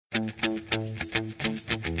Hello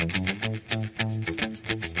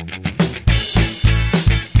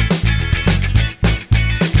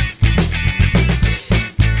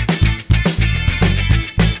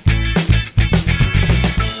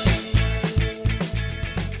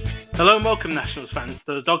and welcome, Nationals fans, to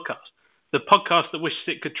the Dogcast, the podcast that wishes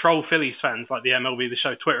it could troll Phillies fans like the MLB The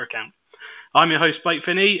Show Twitter account. I'm your host, Blake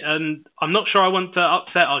Finney, and I'm not sure I want to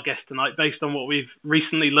upset our guest tonight based on what we've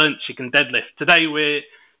recently learnt she can deadlift. Today we're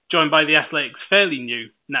joined by the Athletic's fairly new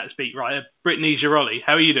Nats beat writer, Brittany Giroli.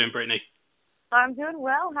 How are you doing, Brittany? I'm doing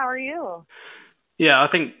well. How are you? Yeah, I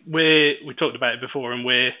think we talked about it before, and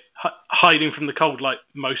we're hiding from the cold like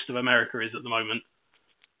most of America is at the moment.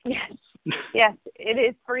 Yes. Yes, it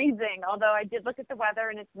is freezing, although I did look at the weather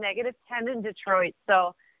and it's negative 10 in Detroit,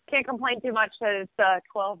 so can't complain too much that it's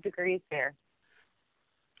 12 degrees here.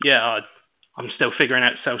 Yeah, I'm still figuring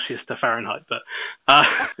out Celsius to Fahrenheit, but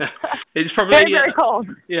it's probably very cold.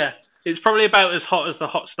 Yeah, it's probably about as hot as the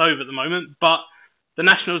hot stove at the moment, but the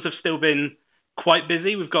Nationals have still been quite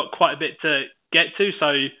busy. We've got quite a bit to get to,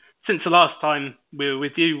 so since the last time we were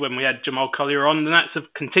with you when we had Jamal Collier on, the Nats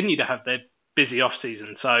have continued to have their busy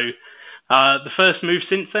off-season, so the first move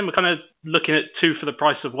since then, we're kind of looking at 2 for the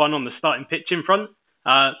price of 1 on the starting pitching front.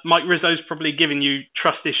 Mike Rizzo's probably given you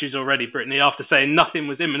trust issues already, Brittany, after saying nothing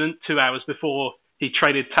was imminent 2 hours before he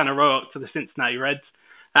traded Tanner Roark to the Cincinnati Reds.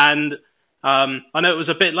 And I know it was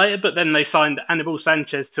a bit later, but then they signed Anibal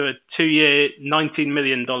Sanchez to a 2-year, $19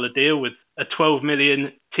 million deal with a $12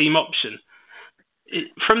 million team option.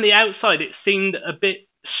 From the outside, it seemed a bit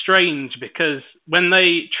strange because when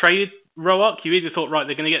they traded Roark, you either thought, right,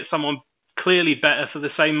 they're going to get someone clearly better for the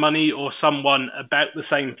same money or someone about the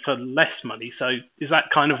same for less money. So is that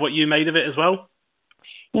kind of what you made of it as well?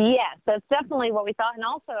 Yes, that's definitely what we thought. And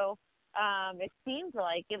also, it seems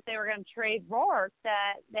like if they were going to trade Roark,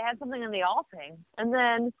 that they had something in the offing. And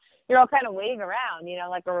then you're all kind of waiting around,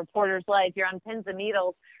 like a reporter's life. You're on pins and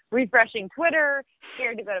needles, refreshing Twitter,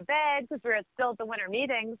 scared to go to bed because we're still at the winter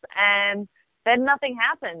meetings. And then nothing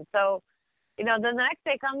happened. So, then the next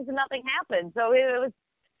day comes and nothing happened. So it was,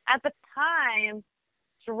 at the time,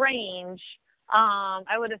 strange.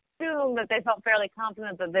 I would assume that they felt fairly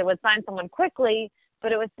confident that they would sign someone quickly,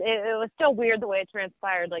 but it was still weird the way it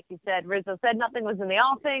transpired. Like you said, Rizzo said nothing was in the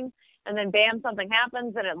offing, and then bam, something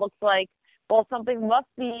happens, and it looks like, well, something must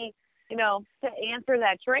be, to answer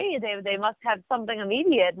that trade, they must have something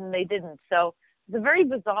immediate, and they didn't. So it's a very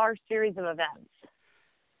bizarre series of events.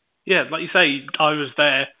 Yeah, like you say, I was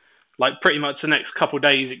there pretty much the next couple of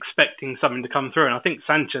days expecting something to come through. And I think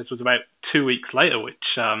Sanchez was about 2 weeks later, which,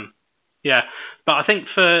 But I think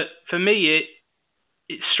for me,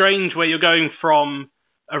 it's strange where you're going from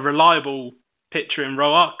a reliable pitcher in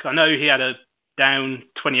Roark. I know he had a down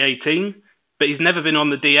 2018, but he's never been on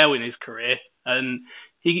the DL in his career. And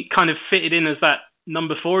he kind of fitted in as that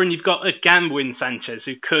number 4. And you've got a gamble in Sanchez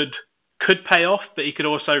who could pay off, but he could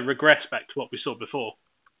also regress back to what we saw before.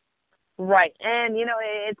 Right. And,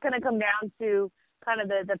 it's going to come down to kind of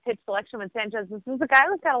the pitch selection with Sanchez. This is a guy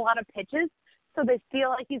who's got a lot of pitches, so they feel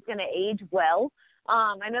like he's going to age well.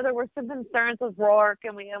 I know there were some concerns with Roark,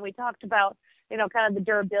 and we talked about, kind of the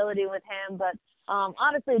durability with him, but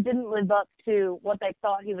honestly, it didn't live up to what they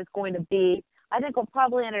thought he was going to be. I think what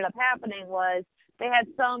probably ended up happening was they had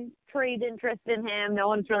some trade interest in him. No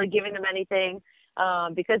one's really giving him anything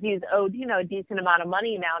because he's owed, a decent amount of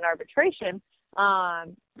money now in arbitration.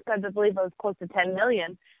 Because I believe it was close to $10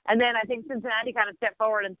 million. And then I think Cincinnati kind of stepped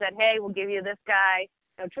forward and said, hey, we'll give you this guy,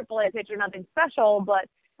 AAA pitcher, nothing special. But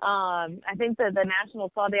I think that the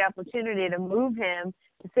Nationals saw the opportunity to move him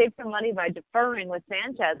to save some money by deferring with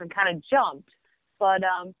Sanchez and kind of jumped. But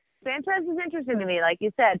Sanchez is interesting to me. Like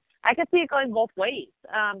you said, I could see it going both ways.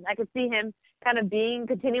 I could see him kind of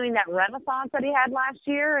continuing that renaissance that he had last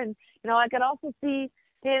year. And, I could also see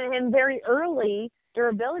him very early.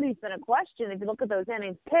 Durability's been a question. If you look at those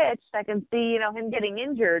innings pitched, I can see, him getting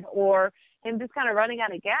injured or him just kind of running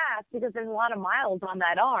out of gas because there's a lot of miles on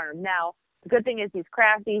that arm. Now, the good thing is he's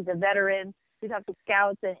crafty. He's a veteran. He's talked to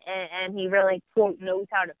scouts, and he really, quote, knows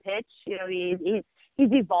how to pitch. He's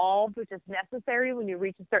evolved, which is necessary when you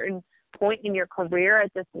reach a certain point in your career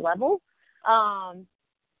at this level.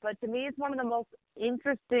 But to me, it's one of the most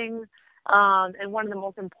interesting and one of the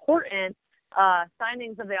most important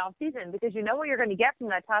signings of the offseason because you know what you're going to get from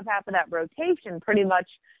that top half of that rotation pretty much,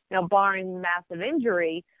 barring massive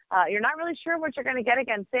injury. You're not really sure what you're going to get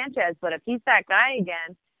against Sanchez, but if he's that guy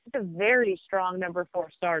again, it's a very strong number 4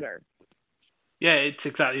 starter. Yeah, it's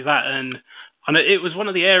exactly that. And it was one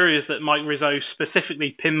of the areas that Mike Rizzo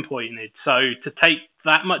specifically pinpointed. So to take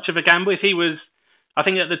that much of a gamble, if he was, I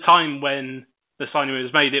think at the time when the signing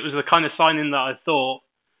was made, it was the kind of signing that I thought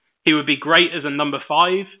he would be great as a number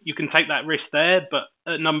 5. You can take that risk there, but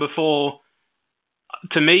at number 4,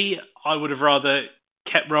 to me, I would have rather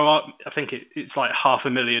kept Roark. I think it's like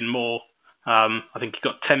 $500,000 more. I think he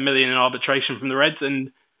got $10 million in arbitration from the Reds,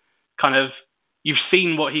 and kind of you've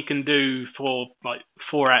seen what he can do for like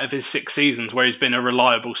 4 out of his 6 seasons, where he's been a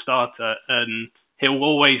reliable starter, and he'll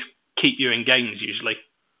always keep you in games usually.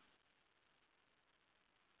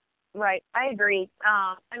 Right, I agree.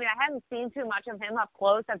 I mean, I haven't seen too much of him up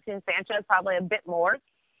close. I've seen Sanchez probably a bit more,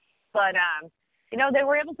 but they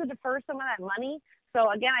were able to defer some of that money. So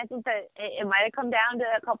again, I think that it might have come down to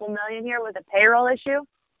a couple million here with a payroll issue,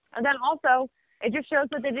 and then also it just shows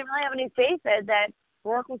that they didn't really have any faith that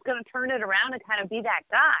Roark was going to turn it around and kind of be that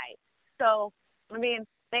guy. So I mean,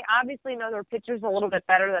 they obviously know their pitchers a little bit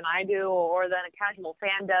better than I do, or than a casual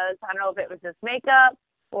fan does. I don't know if it was just makeup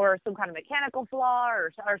or some kind of mechanical flaw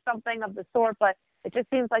or something of the sort, but it just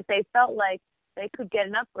seems like they felt like they could get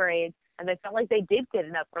an upgrade, and they felt like they did get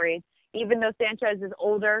an upgrade, even though Sanchez is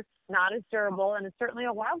older, not as durable, and is certainly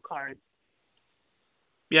a wild card.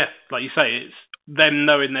 Yeah, like you say, it's them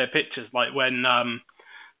knowing their pitchers, like when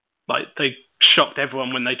they shocked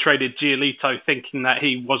everyone when they traded Giolito, thinking that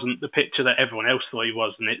he wasn't the pitcher that everyone else thought he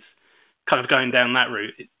was, and it's kind of going down that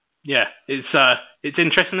route. It's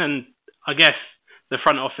interesting, and I guess the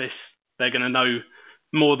front office, they're going to know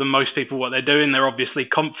more than most people what they're doing. They're obviously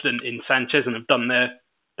confident in Sanchez and have done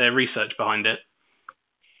their research behind it.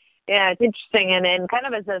 Yeah, it's interesting, and kind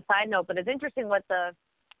of as a side note, but it's interesting what the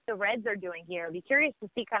Reds are doing here. I'd be curious to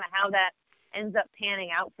see kind of how that ends up panning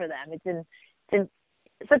out for them. It's in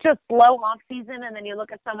such a slow off season, and then you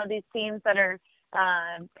look at some of these teams that are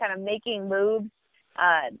kind of making moves,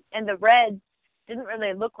 and the Reds didn't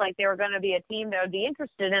really look like they were going to be a team that would be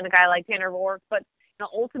interested in a guy like Tanner Roark, but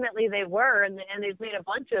ultimately they were, and they've made a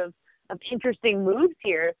bunch of interesting moves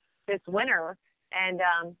here this winter. And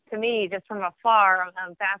to me, just from afar,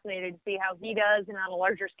 I'm fascinated to see how he does, and on a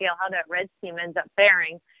larger scale, how that Reds team ends up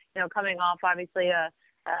faring, coming off, obviously, a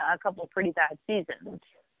couple of pretty bad seasons.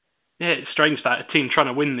 Yeah, it's strange that a team trying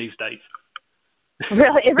to win these days.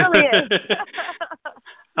 Really, it really is.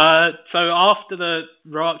 So after the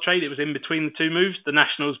Roark trade, it was in between the 2 moves. The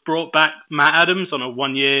Nationals brought back Matt Adams on a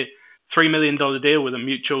 1-year, $3 million deal with a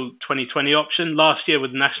mutual 2020 option. Last year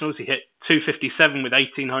with the Nationals, he hit .257 with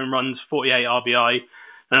 18 home runs, 48 RBI,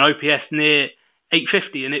 and an OPS near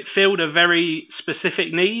 .850, and it filled a very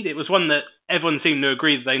specific need. It was one that everyone seemed to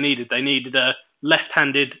agree that they needed. They needed a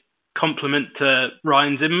left-handed complement to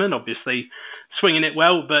Ryan Zimmerman, obviously swinging it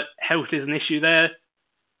well, but health is an issue there.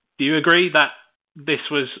 Do you agree that this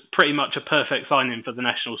was pretty much a perfect signing for the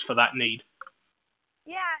Nationals for that need?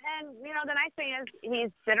 Yeah, and the nice thing is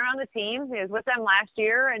he's been around the team. He was with them last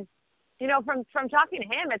year, and from talking to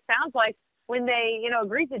him, it sounds like when they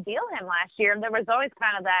agreed to deal him last year, there was always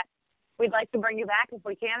kind of that, we'd like to bring you back if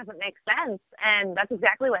we can, if it makes sense, and that's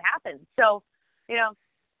exactly what happened. So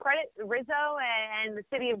credit Rizzo and the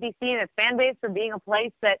city of DC and its fan base for being a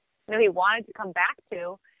place that he wanted to come back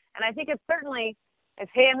to, and I think it's certainly, if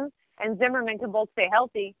him and Zimmerman can both stay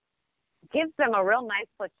healthy, gives them a real nice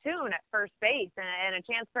platoon at first base, and a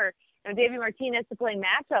chance for Davey Martinez to play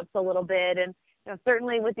matchups a little bit, and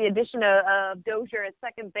certainly with the addition of Dozier at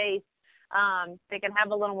second base, they can have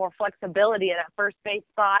a little more flexibility at that first base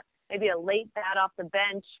spot, maybe a late bat off the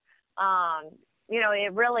bench.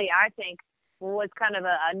 It really, I think, was kind of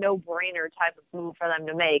a no-brainer type of move for them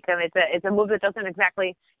to make. I mean, it's a move that doesn't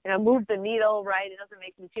exactly move the needle, right? It doesn't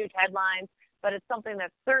make some huge headlines, but it's something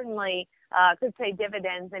that certainly could pay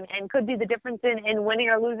dividends and could be the difference in winning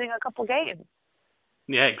or losing a couple games.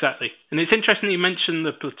 Yeah, exactly. And it's interesting that you mentioned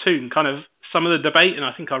the platoon. Kind of some of the debate, and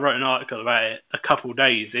I think I wrote an article about it a couple of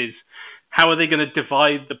days, is how are they going to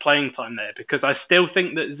divide the playing time there? Because I still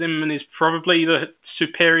think that Zimmerman is probably the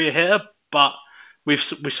superior hitter, but we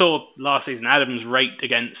saw last season Adams raked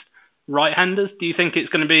against right-handers. Do you think it's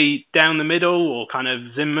going to be down the middle, or kind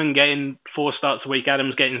of Zimmerman getting 4 starts a week,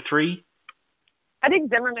 Adams getting 3? I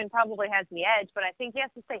think Zimmerman probably has the edge, but I think he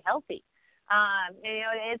has to stay healthy.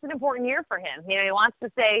 It's an important year for him. He wants to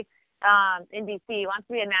stay in DC. He wants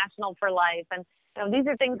to be a national for life. And these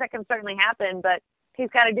are things that can certainly happen, but he's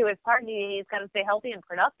got to do his part. He's got to stay healthy and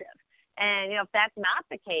productive. And, if that's not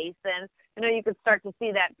the case, then, you could start to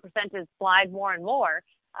see that percentage slide more and more.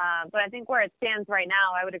 But I think where it stands right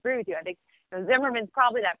now, I would agree with you. I think Zimmerman's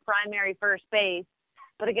probably that primary first base.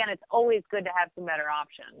 But again, it's always good to have some better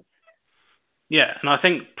options. Yeah, and I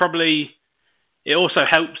think probably it also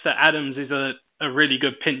helps that Adams is a really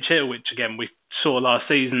good pinch hitter, which, again, we saw last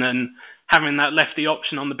season, and having that lefty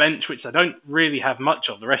option on the bench, which I don't really have much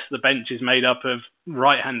of. The rest of the bench is made up of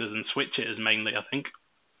right-handers and switch hitters mainly, I think.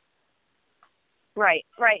 Right,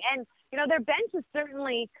 right. And, their bench has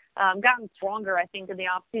certainly gotten stronger, I think, in the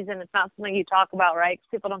offseason. It's not something you talk about, right? 'Cause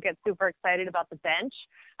people don't get super excited about the bench.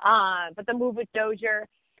 But the move with Dozier,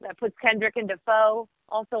 that puts Kendrick and Defoe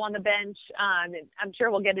also on the bench. I'm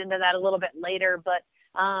sure we'll get into that a little bit later, but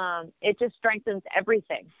it just strengthens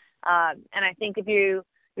everything. And I think if you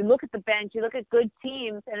look at the bench, you look at good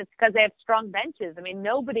teams, and it's because they have strong benches. I mean,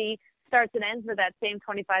 nobody starts and ends with that same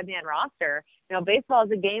 25-man roster. Baseball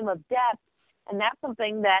is a game of depth, and that's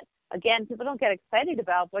something that, again, people don't get excited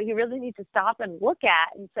about, but you really need to stop and look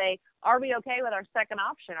at and say, are we okay with our second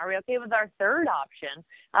option? Are we okay with our third option?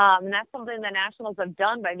 And that's something the Nationals have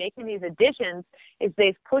done by making these additions, is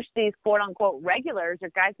they've pushed these quote-unquote regulars, or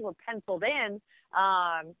guys who are penciled in,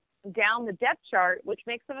 down the depth chart, which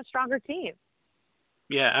makes them a stronger team.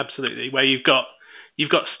 Yeah, absolutely. Where you've got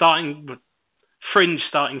fringe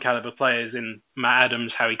starting caliber players in Matt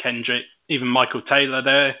Adams, Howie Kendrick, even Michael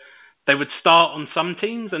Taylor. They would start on some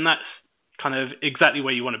teams, and that's kind of exactly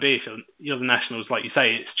where you want to be if you're the Nationals. Like you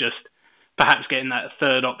say, it's just perhaps getting that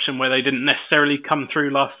third option where they didn't necessarily come through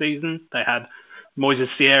last season. They had Moises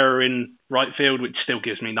Sierra in right field, which still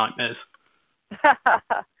gives me nightmares.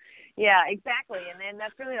 Yeah, exactly. And then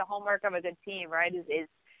that's really the hallmark of a good team, right, is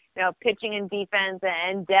pitching and defense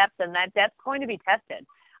and depth, and that depth's going to be tested.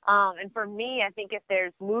 And for me, I think if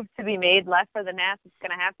there's moves to be made left for the Nats, it's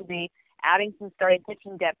going to have to be adding some starting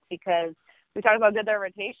pitching depth, because we talked about how good their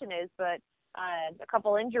rotation is, but a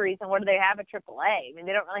couple injuries, and what do they have at AAA? I mean,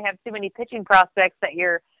 they don't really have too many pitching prospects that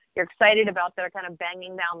you're excited about that are kind of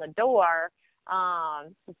banging down the door.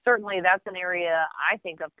 Certainly that's an area I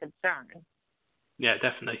think of concern. Yeah,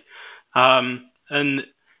 definitely. And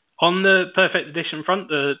on the perfect addition front,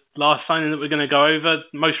 the last signing that we're going to go over,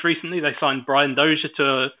 most recently they signed Brian Dozier to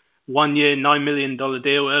a 1-year, $9 million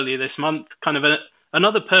deal earlier this month. Kind of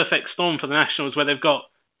another perfect storm for the Nationals, where they've got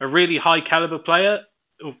a really high caliber player,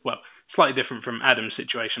 well, slightly different from Adams'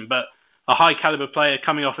 situation, but a high caliber player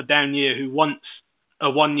coming off a down year who wants a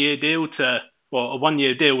 1-year deal a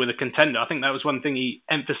 1-year deal with a contender. I think that was one thing he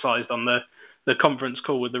emphasized on the conference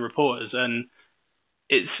call with the reporters, and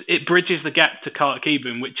it bridges the gap to Carter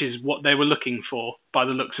Kieboom, which is what they were looking for by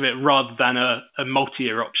the looks of it, rather than a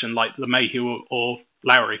multi-year option like LeMahieu or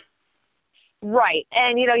Lowry. Right.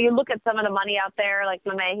 And, you look at some of the money out there, like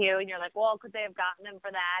LeMahieu, and you're like, well, could they have gotten him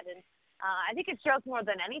for that? And I think it shows more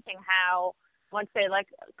than anything how much they like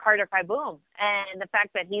Carter Kieboom, and the fact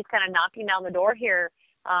that he's kind of knocking down the door here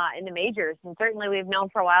in the majors. And certainly we've known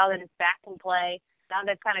for a while that his bat can play. Now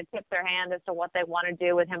they've kind of tipped their hand as to what they want to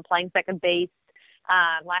do with him playing second base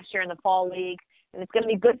last year in the fall league. And it's going to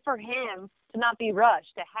be good for him to not be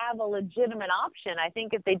rushed, to have a legitimate option. I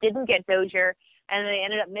think if they didn't get Dozier and they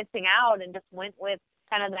ended up missing out and just went with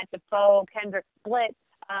kind of that Defoe-Kendrick split,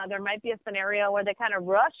 there might be a scenario where they kind of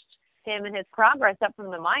rushed him and his progress up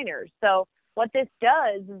from the minors. So what this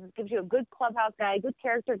does is it gives you a good clubhouse guy, a good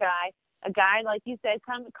character guy, a guy, like you said,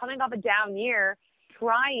 coming off a down year,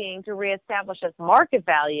 trying to reestablish his market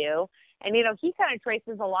value. And, he kind of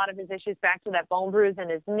traces a lot of his issues back to that bone bruise in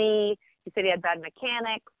his knee. He said he had bad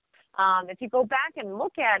mechanics. If you go back and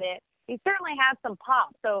look at it, he certainly has some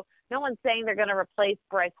pop. So no one's saying they're going to replace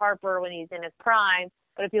Bryce Harper when he's in his prime.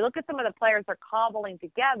 But if you look at some of the players they're cobbling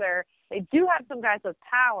together, they do have some guys with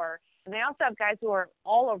power. And they also have guys who are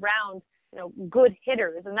all around, good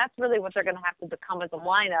hitters. And that's really what they're going to have to become as a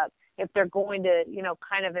lineup if they're going to,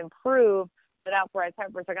 kind of improve without Bryce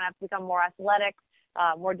Harper. They're going to have to become more athletic,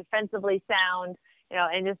 more defensively sound,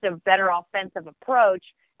 and just a better offensive approach.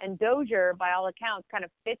 And Dozier, by all accounts, kind of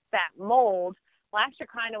fits that mold. Last year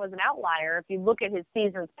kind of was an outlier. If you look at his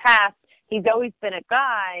seasons past, he's always been a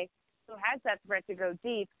guy who has that threat to go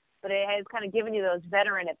deep, but it has kind of given you those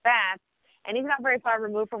veteran at-bats. And he's not very far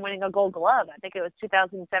removed from winning a Gold Glove. I think it was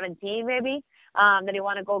 2017 maybe that he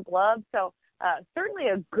won a Gold Glove. So certainly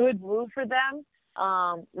a good move for them.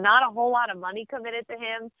 Not a whole lot of money committed to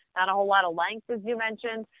him, not a whole lot of length, as you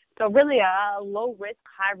mentioned. So really a low-risk,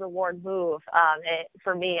 high-reward move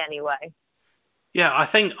for me anyway. Yeah, I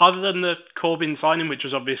think other than the Corbin signing, which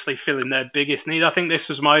was obviously filling their biggest need, I think this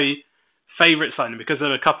was my favourite signing because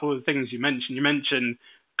of a couple of things you mentioned. You mentioned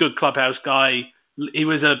good clubhouse guy. He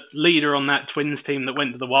was a leader on that Twins team that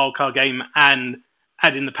went to the wildcard game and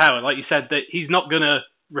adding the power. Like you said, that he's not going to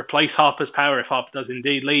replace Harper's power if Harper does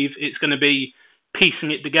indeed leave. It's going to be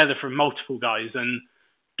piecing it together from multiple guys, and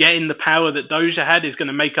getting the power that Dozier had is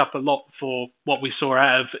going to make up a lot for what we saw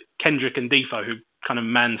out of Kendrick and Defoe, who kind of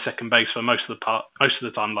manned second base for most of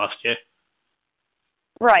the time last year.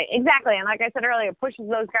 Right, exactly. And like I said earlier, it pushes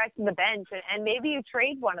those guys to the bench, and maybe you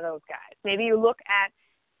trade one of those guys. Maybe you look at,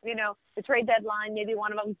 the trade deadline, maybe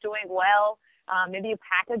one of them's doing well, Maybe you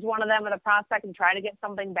package one of them with a prospect and try to get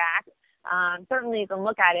something back. Certainly you can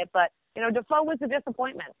look at it, but, Defoe was a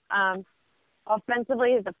disappointment.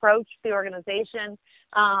 Offensively, his approach to the organization,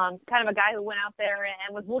 kind of a guy who went out there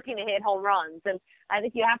and was looking to hit home runs. And I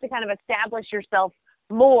think you have to kind of establish yourself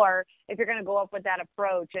more if you're going to go up with that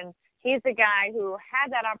approach. And he's the guy who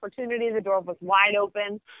had that opportunity. The door was wide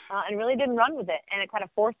open and really didn't run with it. And it kind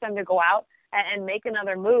of forced them to go out and make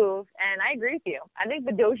another move. And I agree with you. I think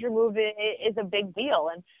the Dozier move is a big deal.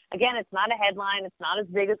 And again, it's not a headline. It's not as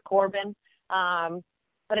big as Corbin.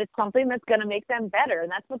 But it's something that's going to make them better. And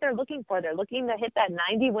that's what they're looking for. They're looking to hit that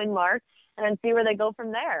 90-win mark and then see where they go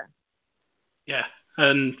from there. Yeah.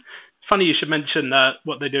 And funny you should mention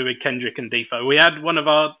what they do with Kendrick and Defoe. We had one of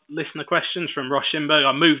our listener questions from Ross Schimberg.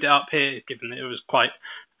 I moved it up here, given that it was quite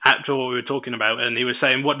apt to what we were talking about. And he was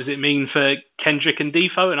saying, what does it mean for Kendrick and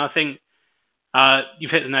Defoe? And I think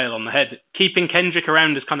you've hit the nail on the head. Keeping Kendrick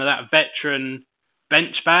around as kind of that veteran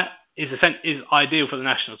bench bat is ideal for the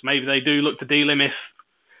Nationals. Maybe they do look to deal him if,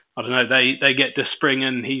 I don't know, they get to spring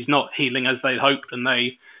and he's not healing as they hoped and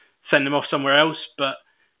they send him off somewhere else. But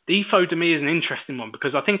Defoe to me is an interesting one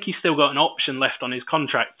because I think he's still got an option left on his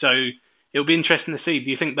contract. So it'll be interesting to see.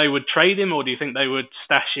 Do you think they would trade him or do you think they would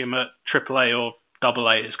stash him at AAA or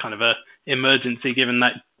AA as kind of a emergency given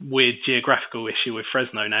that weird geographical issue with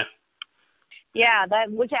Fresno now? Yeah,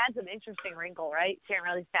 which adds an interesting wrinkle, right? Can't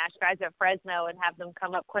really stash guys at Fresno and have them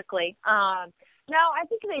come up quickly. No, I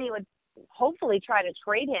think they would hopefully try to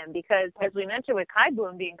trade him because, as we mentioned, with Ky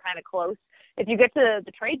Bloom being kind of close, if you get to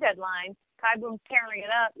the trade deadline, Ky Bloom's tearing it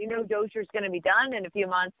up. Dozier's going to be done in a few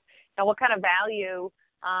months. Now, what kind of value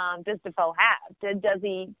does Defoe have? Does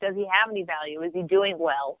he have any value? Is he doing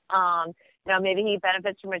well? Maybe he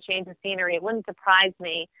benefits from a change of scenery. It wouldn't surprise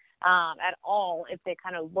me at all if they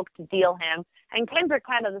kind of look to deal him. And Kendrick,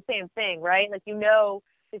 kind of the same thing, right?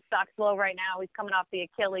 His stock's low right now. He's coming off the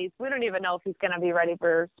Achilles. We don't even know if he's going to be ready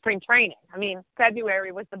for spring training. I mean,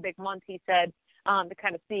 February was the big month, he said, to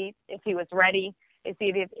kind of see if he was ready, if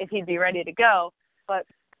he'd be ready to go. But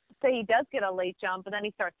say he does get a late jump, and then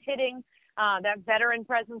he starts hitting that veteran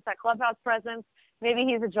presence, that clubhouse presence. Maybe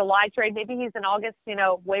he's a July trade. Maybe he's an August,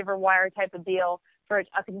 waiver wire type of deal for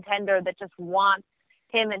a contender that just wants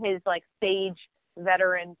him and his, stage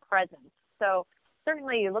veteran presence. So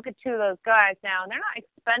certainly you look at two of those guys now, and they're not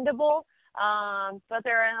expendable, but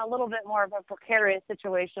they're in a little bit more of a precarious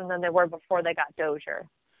situation than they were before they got Dozier.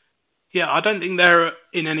 Yeah, I don't think they're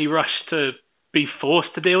in any rush to be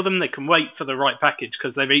forced to deal them. They can wait for the right package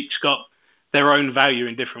because they've each got their own value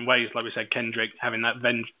in different ways. Like we said, Kendrick having that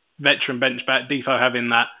veteran bench bat, Defoe having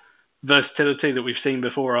that versatility that we've seen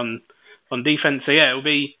before on defense. So yeah, it'll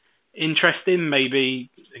be interesting. Maybe,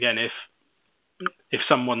 again, if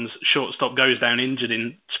someone's shortstop goes down injured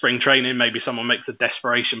in spring training, maybe someone makes a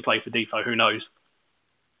desperation play for Defoe. Who knows?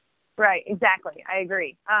 Right, exactly. I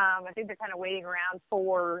agree. I think they're kind of waiting around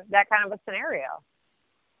for that kind of a scenario.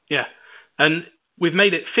 Yeah, and we've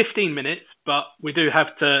made it 15 minutes, but we do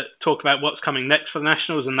have to talk about what's coming next for the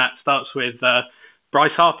Nationals, and that starts with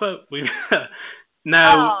Bryce Harper.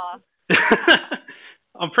 Now,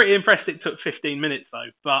 I'm pretty impressed it took 15 minutes though,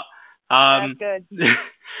 but that's good.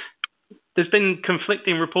 There's been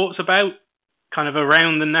conflicting reports about kind of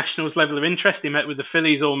around the Nationals' level of interest. He met with the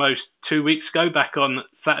Phillies almost 2 weeks ago, back on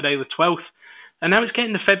Saturday the 12th. And now it's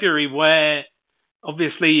getting to February where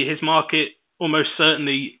obviously his market almost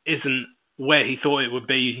certainly isn't where he thought it would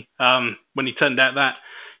be when he turned out that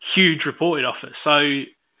huge reported offer. So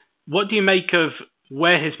what do you make of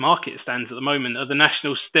where his market stands at the moment? Are the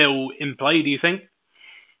Nationals still in play, do you think?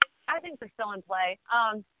 I think they're still in play.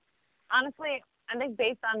 Honestly, I think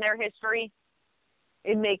based on their history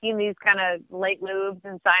in making these kind of late moves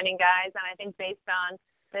and signing guys, and I think based on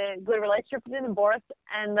the good relationship between the Boras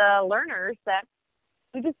and the Lerners, that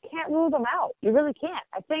you just can't rule them out. You really can't.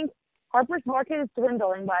 I think Harper's market is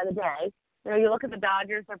dwindling by the day. You look at the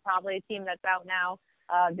Dodgers, they're probably a team that's out now.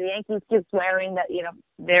 The Yankees keep swearing that,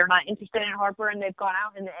 they're not interested in Harper, and they've gone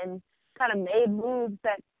out and kind of made moves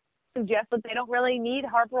that suggest that they don't really need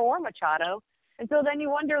Harper or Machado. And so then you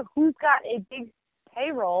wonder who's got a big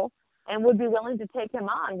payroll and would be willing to take him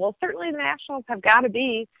on. Well, certainly the Nationals have got to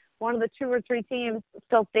be one of the 2 or 3 teams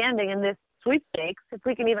still standing in this sweepstakes, if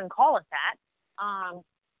we can even call it that.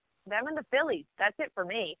 Them and the Phillies, that's it for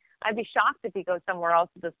me. I'd be shocked if he goes somewhere else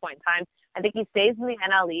at this point in time. I think he stays in the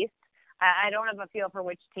NL East. I don't have a feel for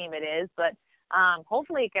which team it is, but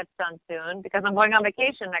hopefully it gets done soon because I'm going on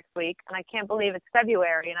vacation next week, and I can't believe it's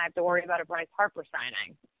February and I have to worry about a Bryce Harper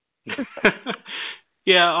signing.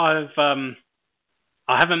 Yeah,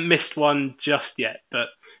 I haven't missed one just yet, but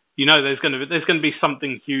there's going to be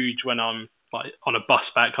something huge when I'm on a bus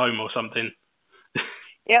back home or something.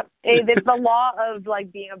 Yep. It's the law of,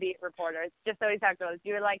 like, being a beat reporter. It's just always talked about this.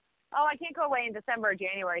 You're like, oh, I can't go away in December or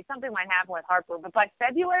January. Something might happen with Harper, but by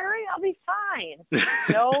February, I'll be fine.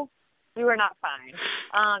 No, we were not fine.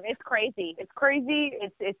 It's crazy. It's crazy.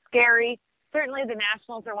 It's scary. Certainly the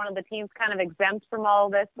Nationals are one of the teams kind of exempt from all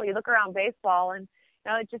of this, but you look around baseball and,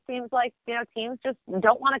 it just seems like, teams just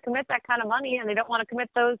don't want to commit that kind of money, and they don't want to commit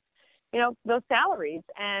those salaries.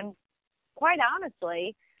 And quite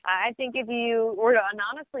honestly, I think if you were to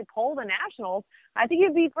honestly poll the Nationals, I think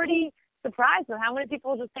you'd be pretty surprised with how many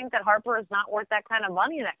people just think that Harper is not worth that kind of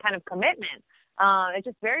money and that kind of commitment. It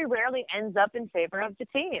just very rarely ends up in favor of the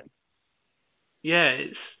team. Yeah,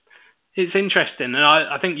 it's interesting, and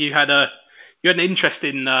I think you had an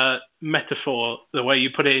interesting metaphor, the way you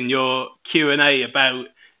put it in your Q&A, about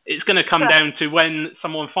it's going to come down to when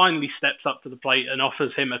someone finally steps up to the plate and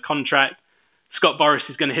offers him a contract. Scott Boras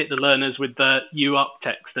is going to hit the learners with the "you up"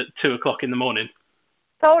 text at 2:00 in the morning.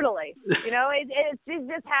 Totally. It's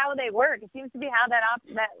just how they work. It seems to be how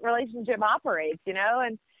that relationship operates,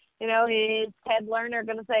 and, is Ted Lerner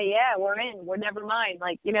going to say, yeah, we're in, we're never mind.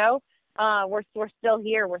 Like, we're still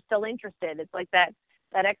here. We're still interested. It's like that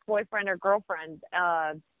ex-boyfriend or girlfriend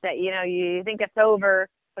that, you think it's over,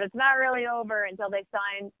 but it's not really over until they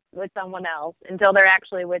sign with someone else, until they're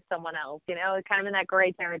actually with someone else, it's kind of in that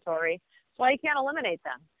gray territory. That's why you can't eliminate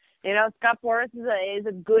them. Scott Boras is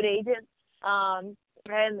a good agent.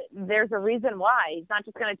 And there's a reason why. He's not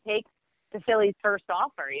just going to take the Phillies' first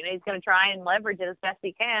offer. He's going to try and leverage it as best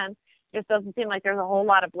he can. It just doesn't seem like there's a whole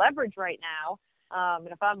lot of leverage right now. And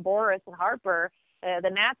if I'm Boras and Harper, the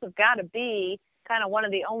Nats have got to be kind of one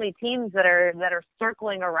of the only teams that are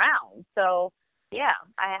circling around. So, yeah,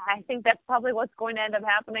 I think that's probably what's going to end up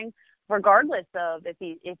happening, regardless of if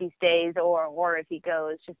he stays or if he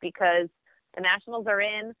goes, just because the Nationals are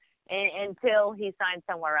in until he signs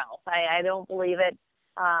somewhere else. I don't believe it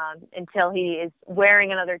until he is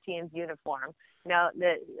wearing another team's uniform.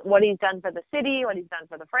 What he's done for the city, what he's done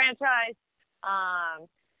for the franchise.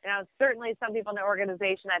 Certainly some people in the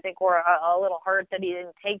organization, I think, were a little hurt that he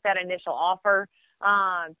didn't take that initial offer.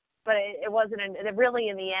 But it wasn't really,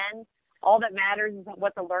 in the end, all that matters is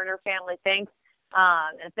what the Lerner family thinks.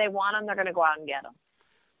 If they want him, they're going to go out and get him.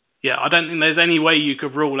 Yeah, I don't think there's any way you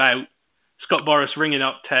could rule out Scott Boras ringing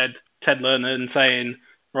up Ted Lerner and saying,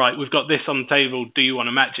 right, we've got this on the table, do you want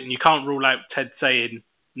to match it? And you can't rule out Ted saying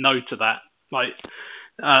no to that,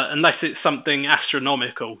 unless it's something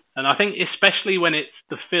astronomical. And I think especially when it's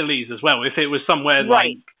the Phillies as well, if it was somewhere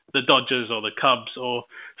like the Dodgers or the Cubs or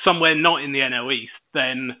somewhere not in the NL East,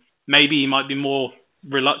 then maybe he might be more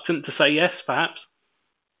reluctant to say yes, perhaps.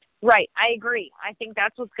 Right, I agree. I think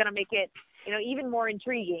that's what's going to make it, even more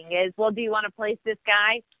intriguing is, well, do you want to place this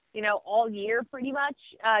guy all year pretty much?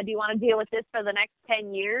 Do you want to deal with this for the next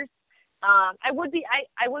 10 years? I would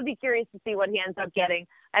be curious to see what he ends up getting.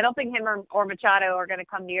 I don't think him or Machado are going to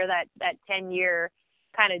come near that 10-year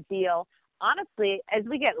kind of deal. Honestly, as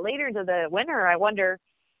we get later into the winter, I wonder,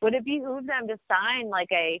 would it behoove them to sign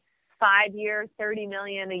like a 5-year, $30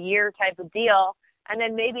 million a year type of deal? And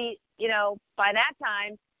then maybe, by that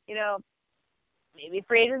time, maybe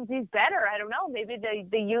free agency's better. I don't know. Maybe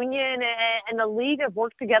the union and the league have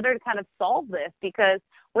worked together to kind of solve this, because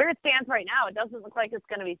where it stands right now, it doesn't look like it's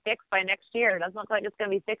going to be fixed by next year. It doesn't look like it's going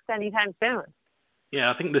to be fixed anytime soon. Yeah,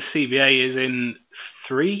 I think the CBA is in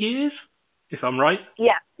 3 years, if I'm right.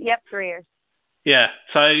 Yeah, yep, 3 years. Yeah,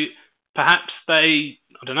 so perhaps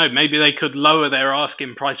maybe they could lower their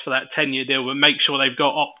asking price for that 10-year deal, but make sure they've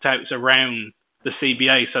got opt-outs around the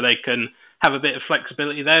CBA so they can have a bit of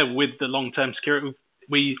flexibility there with the long-term security.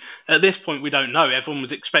 At this point, we don't know. Everyone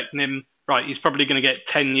was expecting him, right, he's probably going to get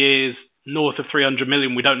 10 years, north of $300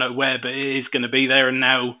 million. We don't know where, but it is going to be there, and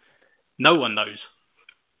now no one knows.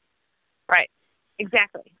 Right,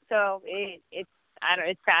 exactly. So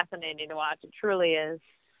it's fascinating to watch. It truly is.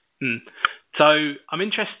 So I'm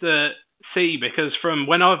interested to see, because from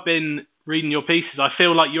when I've been reading your pieces, I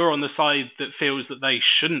feel like you're on the side that feels that they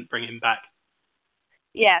shouldn't bring him back.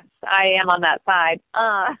 Yes, I am on that side.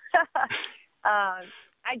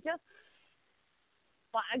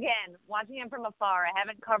 Again, watching him from afar, I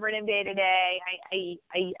haven't covered him day to day.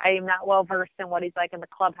 I am not well versed in what he's like in the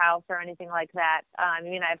clubhouse or anything like that.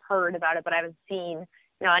 I've heard about it, but I haven't seen,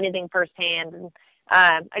 anything firsthand. And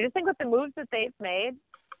I just think with the moves that they've made,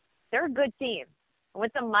 they're a good team.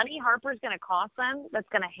 With the money Harper's going to cost them, that's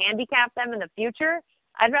going to handicap them in the future,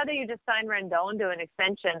 I'd rather you just sign Rendon to an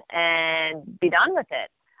extension and be done with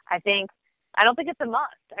it. I don't think it's a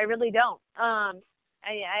must. I really don't. I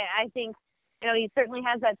think, he certainly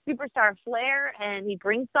has that superstar flair and he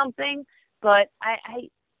brings something, but I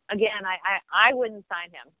wouldn't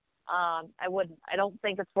sign him. I wouldn't. I don't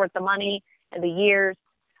think it's worth the money and the years.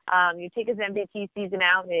 You take his MVP season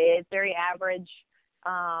out, it's very average.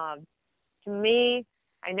 To me,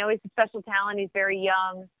 I know he's a special talent. He's very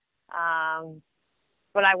young,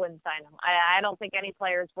 but I wouldn't sign him. I don't think any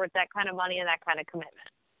player is worth that kind of money and that kind of commitment.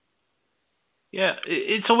 Yeah,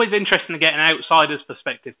 it's always interesting to get an outsider's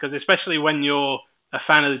perspective, because especially when you're a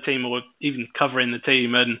fan of the team or even covering the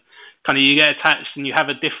team, and kind of you get attached and you have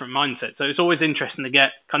a different mindset. So it's always interesting to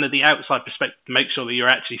get kind of the outside perspective to make sure that you're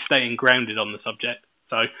actually staying grounded on the subject.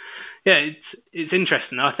 So yeah, it's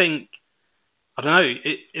interesting. I think, I don't know,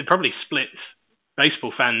 it probably splits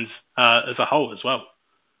baseball fans as a whole as well.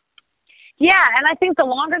 Yeah, and I think the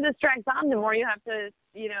longer this drags on, the more you have to,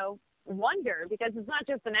 wonder, because it's not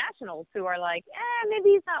just the Nationals who are like, maybe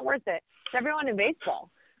he's not worth it. It's everyone in baseball.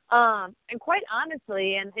 And quite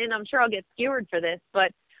honestly, and I'm sure I'll get skewered for this,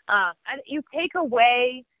 but you take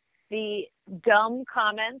away the dumb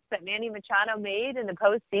comments that Manny Machado made in the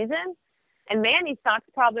postseason, and Manny's stock's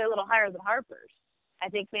probably a little higher than Harper's. I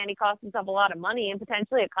think Manny cost himself a lot of money and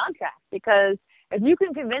potentially a contract, because if you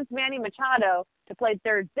can convince Manny Machado to play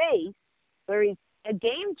third base, where he's a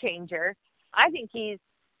game changer, I think he's,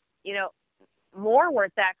 more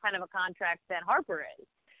worth that kind of a contract than Harper is.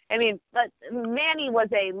 I mean, but Manny was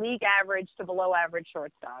a league average to below average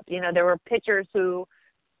shortstop. There were pitchers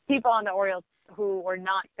people on the Orioles who were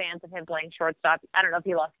not fans of him playing shortstop. I don't know if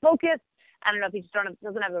he lost focus. I don't know if he just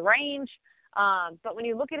doesn't have the range. But when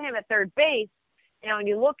you look at him at third base, when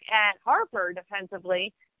you look at Harper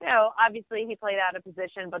defensively, obviously he played out of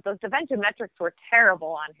position, but those defensive metrics were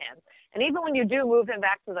terrible on him. And even when you do move him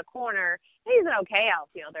back to the corner, he's an okay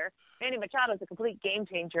outfielder. Manny Machado's a complete game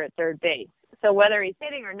changer at third base. So whether he's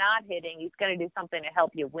hitting or not hitting, he's going to do something to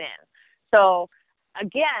help you win. So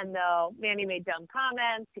again, though, Manny made dumb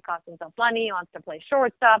comments. He cost himself money. He wants to play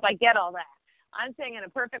shortstop. I get all that. I'm saying in a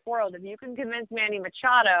perfect world, if you can convince Manny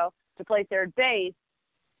Machado to play third base,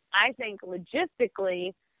 I think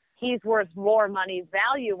logistically he's worth more money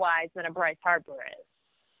value-wise than a Bryce Harper is.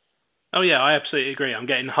 Oh yeah, I absolutely agree. I'm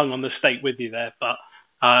getting hung on the stake with you there, but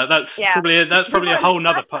that's probably a whole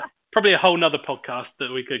nother podcast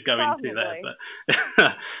that we could go into there. But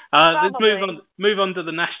let's move on to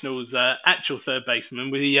the Nationals' actual third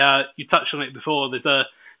baseman. You touched on it before. There's a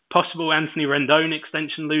possible Anthony Rendon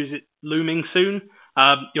extension looming soon.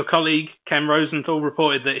 Your colleague Ken Rosenthal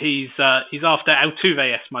reported that he's after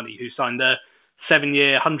Altuve money, who signed a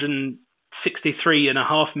 7-year,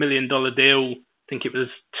 $163.5 million deal. I think it was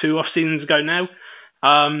 2 off seasons ago now.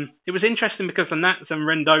 It was interesting because the Nats and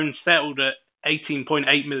Rendon settled at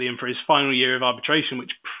 $18.8 million for his final year of arbitration,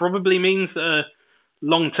 which probably means that a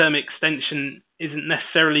long-term extension isn't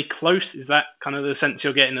necessarily close. Is that kind of the sense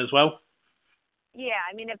you're getting as well? Yeah,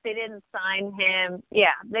 I mean, if they didn't sign him,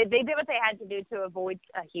 they did what they had to do to avoid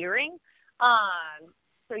a hearing.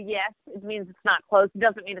 So yes, it means it's not close. It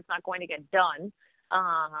doesn't mean it's not going to get done.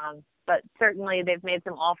 But certainly they've made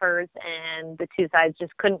some offers and the two sides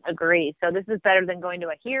just couldn't agree. So this is better than going to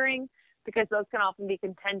a hearing, because those can often be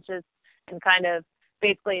contentious and kind of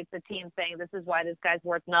basically it's the team saying this is why this guy's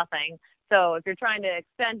worth nothing. So if you're trying to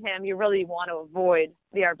extend him, you really want to avoid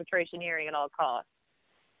the arbitration hearing at all costs.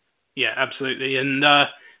 Yeah, absolutely. And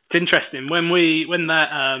it's interesting. When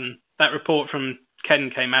that report from Ken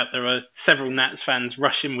came out, there were several Nats fans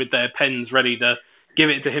rushing with their pens ready to give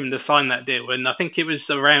it to him to sign that deal. And I think it was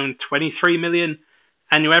around $23 million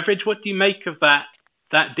annual average. What do you make of that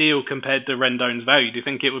deal compared to Rendon's value? Do you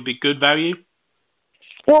think it would be good value?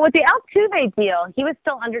 Well, with the Altuve deal, he was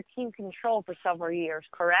still under team control for several years,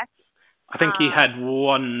 correct? I think he had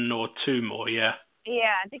 1 or 2 more, yeah.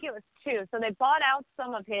 Yeah, I think it was 2. So they bought out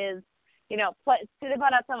some of his, they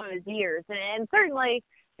bought out some of his years. And certainly,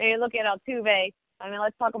 when you look at Altuve, I mean,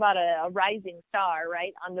 let's talk about a rising star,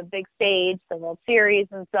 right, on the big stage, the World Series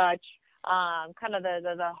and such, kind of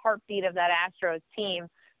the heartbeat of that Astros team.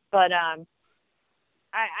 But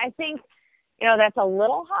I think, that's a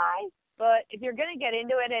little high. But if you're going to get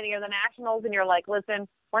into it and you're the Nationals and you're like, listen,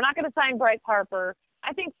 we're not going to sign Bryce Harper,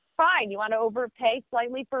 I think fine. You want to overpay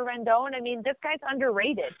slightly for Rendon? I mean, this guy's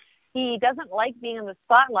underrated. He doesn't like being in the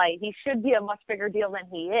spotlight. He should be a much bigger deal than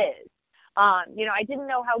he is. I didn't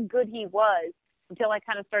know how good he was until I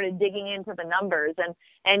kind of started digging into the numbers.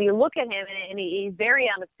 And you look at him, and he's very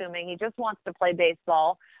unassuming. He just wants to play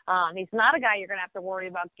baseball. He's not a guy you're going to have to worry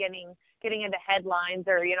about getting into headlines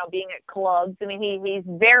or, being at clubs. I mean, he's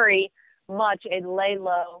very much a lay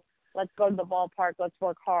low, let's go to the ballpark, let's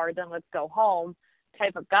work hard, then let's go home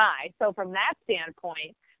type of guy. So from that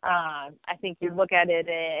standpoint, I think you look at it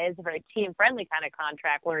as a very team-friendly kind of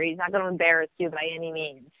contract where he's not going to embarrass you by any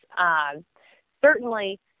means.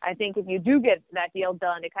 certainly, I think if you do get that deal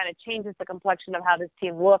done, it kind of changes the complexion of how this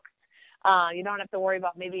team looks. You don't have to worry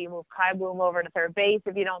about maybe you move Kai Bloom over to third base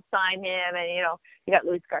if you don't sign him, and you got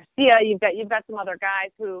Luis Garcia, you've got some other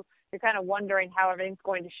guys who you're kind of wondering how everything's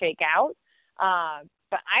going to shake out.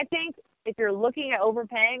 But I think if you're looking at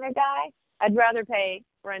overpaying a guy, I'd rather pay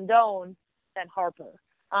Rendon than Harper.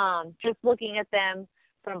 Just looking at them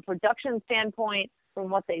from a production standpoint, from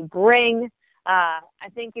what they bring, I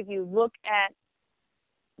think if you look at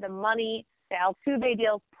the money, the Altuve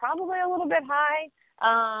deal's probably a little bit high.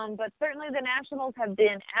 But certainly the Nationals have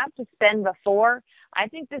been apt to spend before. I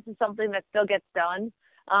think this is something that still gets done.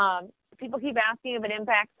 People keep asking if it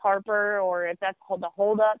impacts Harper or if that's the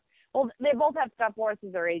holdup. Well, they both have Scott Boras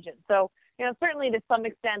as their agent. So, certainly to some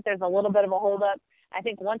extent there's a little bit of a holdup. I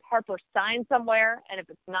think once Harper signs somewhere, and if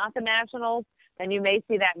it's not the Nationals, then you may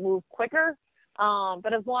see that move quicker.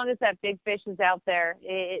 But as long as that big fish is out there,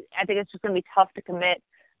 I think it's just going to be tough to commit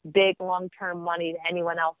big long-term money to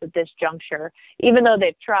anyone else at this juncture, even though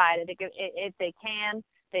they've tried. I think if they can,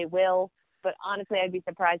 they will. But honestly, I'd be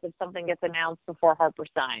surprised if something gets announced before Harper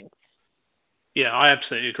signs. Yeah, I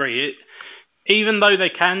absolutely agree. Even though they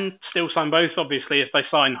can still sign both, obviously, if they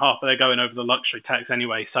sign Harper, they're going over the luxury tax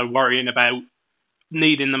anyway. So worrying about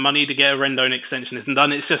needing the money to get a Rendon extension isn't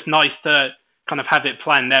done. It's just nice to kind of have it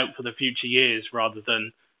planned out for the future years rather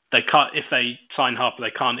than if they sign Harper,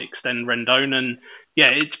 they can't extend Rendon. And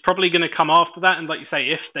yeah, it's probably going to come after that. And like you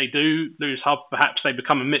say, if they do lose Harper, perhaps they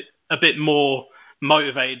become a bit more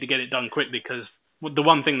motivated to get it done quickly, because the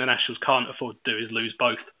one thing the Nationals can't afford to do is lose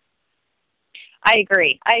both. I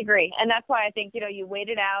agree. And that's why I think, you wait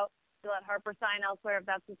it out, you let Harper sign elsewhere if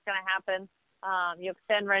that's what's going to happen. You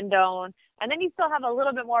extend Rendon, and then you still have a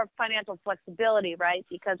little bit more financial flexibility, right?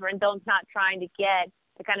 Because Rendon's not trying to get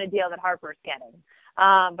the kind of deal that Harper's getting.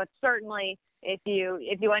 But certainly, if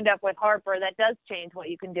you end up with Harper, that does change what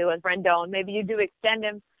you can do with Rendon. Maybe you do extend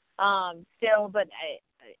him still, but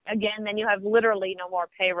again, then you have literally no more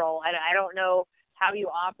payroll. I don't know how you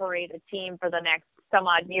operate a team for the next some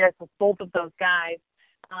odd years with both of those guys.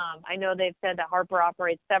 I know they've said that Harper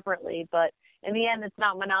operates separately, but in the end, it's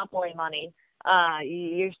not monopoly money.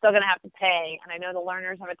 You're still going to have to pay. And I know the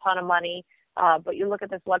Lerners have a ton of money, but you look at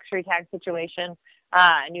this luxury tax situation,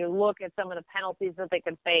 and you look at some of the penalties that they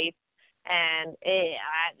could face, and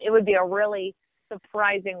it would be a really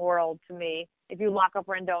surprising world to me if you lock up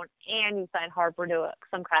Rendon and you sign Harper to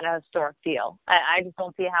some kind of historic deal. I just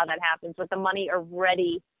don't see how that happens with the money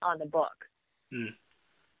already on the book. Mm.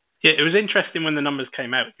 Yeah, it was interesting when the numbers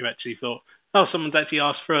came out. You actually thought, someone's actually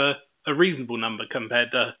asked for a reasonable number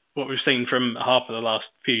compared to what we've seen from Harper the last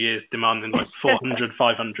few years, demanding like 400,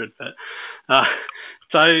 500. But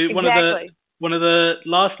so exactly. One of the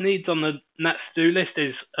last needs on the Nats to-do list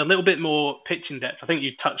is a little bit more pitching depth. I think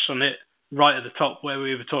you touched on it right at the top where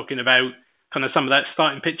we were talking about kind of some of that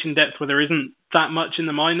starting pitching depth where there isn't that much in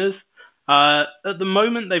the minors. At the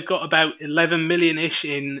moment, they've got about 11 million-ish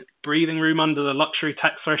in breathing room under the luxury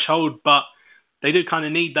tax threshold, but they do kind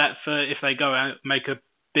of need that for if they go out and make a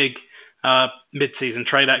big mid-season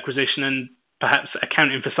trade acquisition and perhaps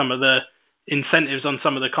accounting for some of the incentives on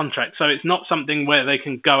some of the contracts. So it's not something where they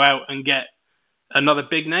can go out and get another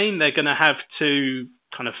big name. They're going to have to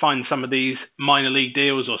kind of find some of these minor league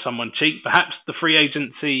deals or someone cheap. Perhaps the free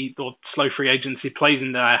agency or slow free agency plays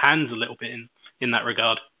in their hands a little bit in that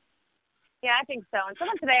regard. Yeah, I think so. And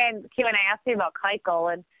someone today in Q&A asked me about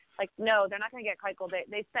Keuchel, and no, they're not going to get Keuchel.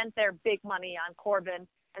 They spent their big money on Corbin,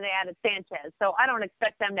 and they added Sanchez. So I don't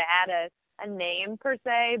expect them to add a name per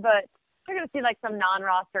se, but they're going to see some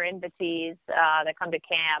non-roster invitees that come to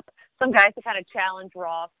camp. Some guys to kind of challenge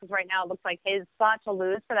Ross, because right now it looks like his spot to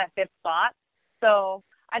lose for that fifth spot. So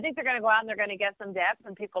I think they're going to go out and they're going to get some depth,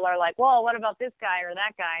 and people are like, well, what about this guy or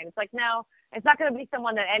that guy? And it's like, no, it's not going to be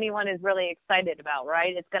someone that anyone is really excited about,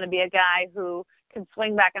 right? It's going to be a guy who can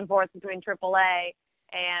swing back and forth between AAA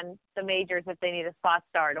and the majors if they need a spot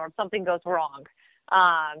start or if something goes wrong.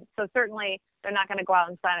 So certainly they're not going to go out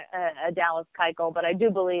and sign a Dallas Keuchel, but I do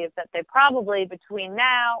believe that they probably between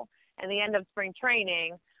now and the end of spring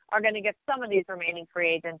training are going to get some of these remaining free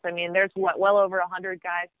agents. I mean, there's well over 100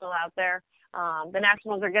 guys still out there. The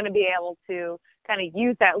Nationals are going to be able to kind of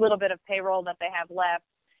use that little bit of payroll that they have left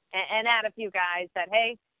and add a few guys that,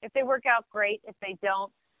 hey, if they work out, great. If they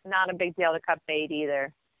don't, not a big deal to cut bait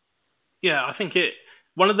either. Yeah, I think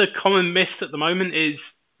one of the common myths at the moment is,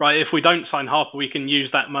 right, if we don't sign Harper, we can use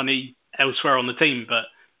that money elsewhere on the team.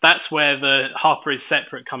 But that's where the Harper is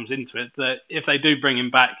separate comes into it, that if they do bring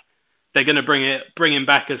him back, they're going to bring him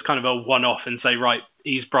back as kind of a one-off and say, right,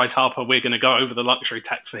 he's Bryce Harper, we're going to go over the luxury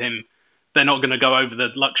tax for him. They're not going to go over the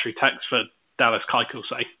luxury tax for Dallas Keuchel,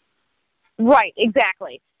 say. Right,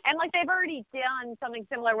 exactly. And like they've already done something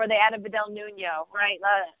similar where they added Vidal Nuno, right?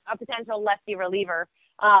 A potential lefty reliever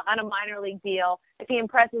on a minor league deal. If he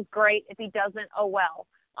impresses, great. If he doesn't, oh well.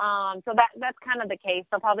 So that's kind of the case.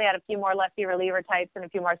 They'll probably add a few more lefty reliever types and a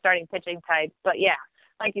few more starting pitching types. But yeah,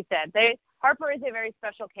 like you said, Harper is a very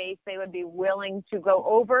special case. They would be willing to go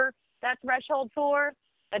over that threshold for.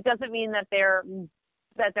 That doesn't mean that they're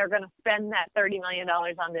going to spend that $30 million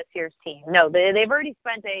on this year's team. No, they've already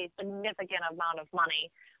spent a significant amount of money.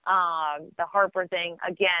 The Harper thing,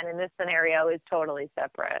 again, in this scenario, is totally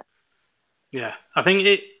separate. Yeah, I think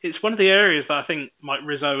it's one of the areas that I think Mike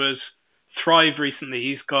Rizzo has thrived recently.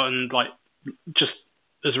 He's gotten, like, just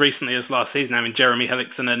as recently as last season, I mean, Jeremy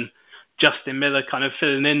Hellickson and Justin Miller kind of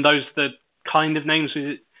filling in. Those are the kind of names.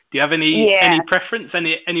 Do you have any preference?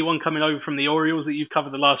 Anyone coming over from the Orioles that you've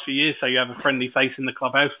covered the last few years, so you have a friendly face in the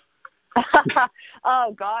clubhouse?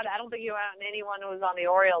 Oh God, I don't think you had anyone who was on the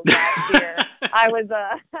Orioles last year.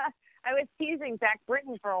 I was teasing Zach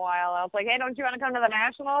Britton for a while. I was like, hey, don't you want to come to the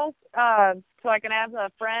Nationals so I can have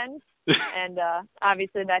a friend? And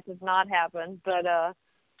obviously that does not happen. But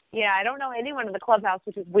yeah, I don't know anyone in the clubhouse,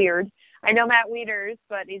 which is weird. I know Matt Wieters,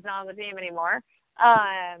 but he's not on the team anymore.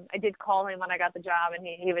 I did call him when I got the job, and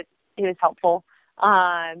he was helpful.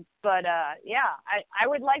 But yeah, I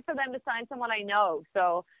would like for them to sign someone I know.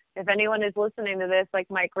 So if anyone is listening to this, like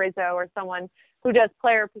Mike Rizzo or someone who does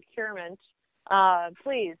player procurement,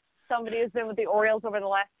 please, somebody who's been with the Orioles over the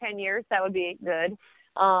last 10 years, that would be good.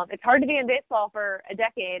 It's hard to be in baseball for a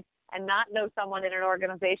decade and not know someone in an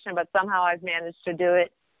organization, but somehow I've managed to do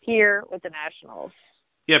it here with the Nationals.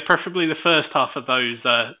 Yeah, preferably the first half of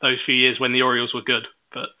those few years when the Orioles were good.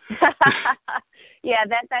 But yeah,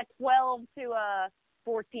 that 12 to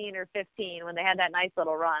 14 or 15 when they had that nice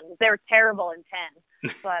little run. They were terrible in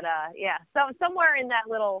 10. But yeah, so somewhere in that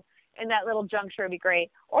little juncture would be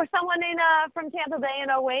great. Or someone from Tampa Bay in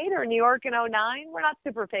 08 or New York in 09. We're not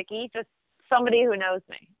super picky, just somebody who knows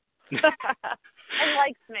me and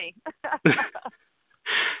likes me.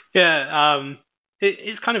 Yeah,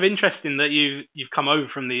 it's kind of interesting that you've come over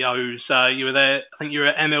from the O's. You were there, I think you were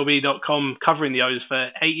at MLB.com covering the O's for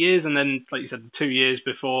 8 years, and then, like you said, 2 years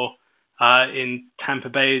before in Tampa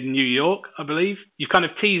Bay and New York, I believe. You kind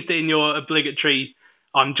of teased it in your obligatory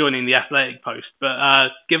 "I'm joining the Athletic" post, but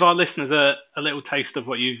give our listeners a little taste of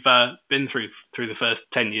what you've been through the first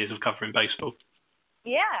 10 years of covering baseball.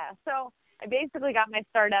 Yeah, so I basically got my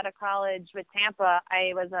start out of college with Tampa.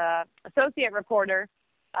 I was a associate reporter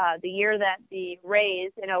the year that the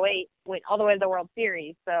Rays in 08 went all the way to the World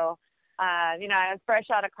Series. So, I was fresh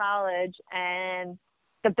out of college, and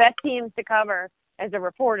the best teams to cover as a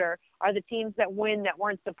reporter are the teams that win that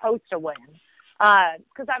weren't supposed to win.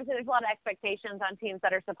 Because obviously there's a lot of expectations on teams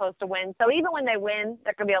that are supposed to win. So even when they win,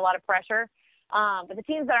 there can be a lot of pressure. But the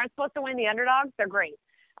teams that aren't supposed to win, the underdogs, they're great.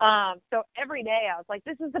 So every day I was like,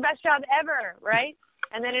 this is the best job ever, right?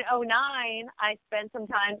 And then in 09, I spent some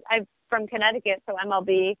time, I'm from Connecticut, so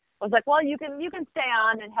MLB was like, well, you can stay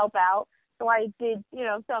on and help out. So I did,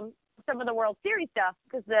 some of the World Series stuff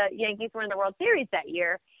because the Yankees were in the World Series that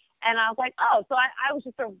year. And I was like, oh, so I was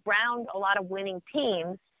just around a lot of winning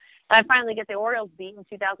teams. And I finally get the Orioles beat in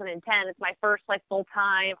 2010. It's my first full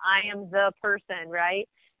time. I am the person, right?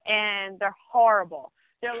 And they're horrible.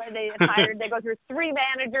 They go through 3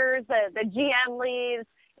 managers. The GM leaves.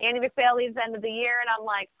 Andy McPhail leaves the end of the year, and I'm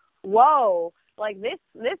like, whoa,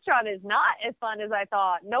 this job is not as fun as I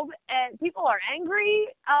thought. People are angry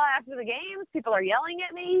after the games. People are yelling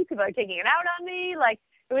at me. People are taking it out on me.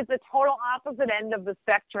 It was the total opposite end of the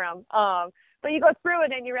spectrum. But you go through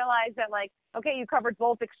it and you realize that okay, you covered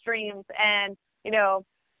both extremes, and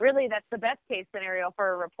really that's the best case scenario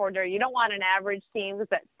for a reporter. You don't want an average team because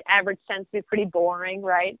that average tends to be pretty boring,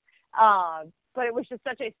 right? But it was just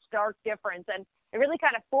such a stark difference, and it really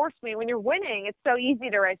kind of forced me. When you're winning, it's so easy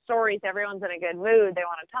to write stories. Everyone's in a good mood. They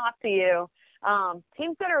want to talk to you.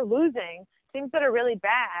 Teams that are losing, teams that are really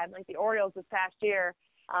bad, like the Orioles this past year,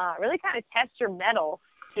 really kind of test your mettle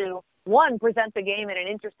to, one, present the game in an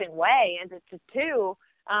interesting way, and to two,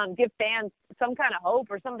 give fans some kind of hope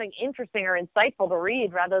or something interesting or insightful to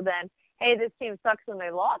read rather than, hey, this team sucks and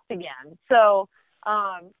they lost again. So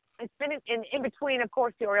it's been in between. Of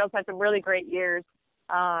course, the Orioles had some really great years.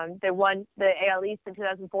 They won the AL East in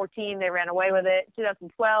 2014. They ran away with it.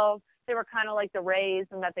 2012, they were kind of like the Rays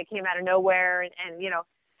in that they came out of nowhere and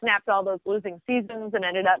snapped all those losing seasons and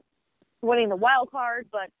ended up winning the wild card.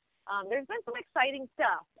 But there's been some exciting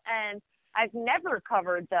stuff. And I've never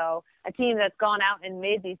covered, though, a team that's gone out and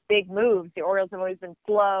made these big moves. The Orioles have always been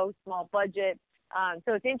slow, small budget.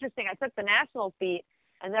 So it's interesting. I took the Nationals beat,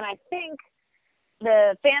 and then I think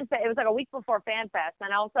the Fan Fest, it was a week before Fan Fest,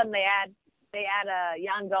 and all of a sudden they add they had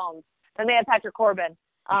Jan Gomes. Then they had Patrick Corbin.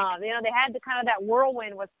 They had kind of that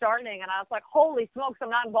whirlwind was starting, and I was like, holy smokes, I'm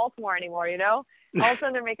not in Baltimore anymore, All of a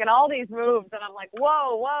sudden they're making all these moves, and I'm like,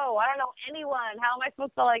 whoa, I don't know anyone. How am I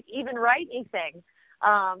supposed to, even write anything?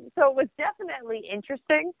 So it was definitely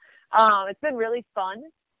interesting. It's been really fun.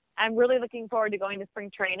 I'm really looking forward to going to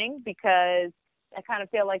spring training because I kind of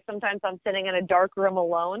feel like sometimes I'm sitting in a dark room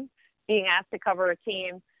alone, being asked to cover a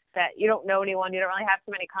team that you don't know anyone, you don't really have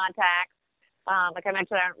too many contacts. Like I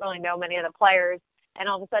mentioned, I don't really know many of the players. And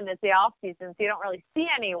all of a sudden it's the off season, so you don't really see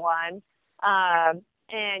anyone.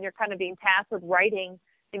 And you're kind of being tasked with writing,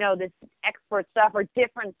 this expert stuff or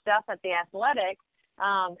different stuff at the Athletic.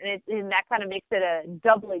 And that kind of makes it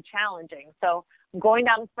doubly challenging. So I'm going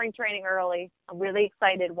down to spring training early. I'm really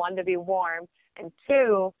excited, one, to be warm, and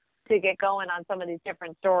two, to get going on some of these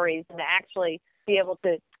different stories and to actually be able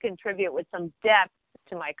to contribute with some depth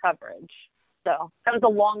to my coverage. So that was a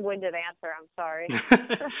long-winded answer. I'm sorry.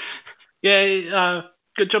 Yeah,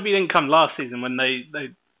 good job you didn't come last season when they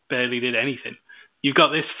barely did anything. You've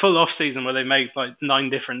got this full off season where they made 9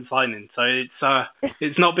 different signings, so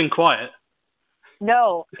it's not been quiet.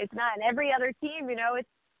 No, it's not. And every other team, it's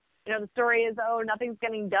the story is, nothing's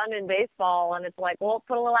getting done in baseball, and it's like, well,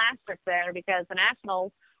 put a little asterisk there because the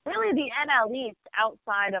Nationals, really the NL East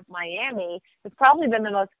outside of Miami, has probably been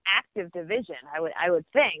the most active division. I would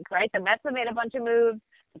think, right? The Mets have made a bunch of moves.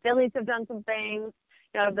 The Phillies have done some things.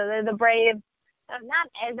 The Braves, not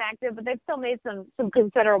as active, but they've still made some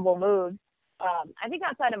considerable moves. I think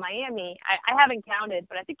outside of Miami, I haven't counted,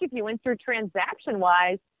 but I think if you went through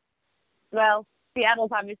transaction-wise, well,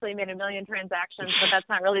 Seattle's obviously made 1 million transactions, but that's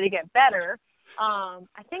not really to get better. I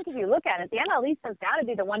think if you look at it, the NL East has got to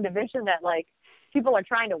be the one division that, people are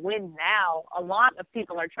trying to win now. A lot of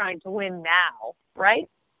people are trying to win now, right?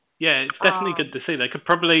 Yeah, it's definitely good to see. They could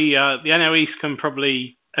probably, the NL East can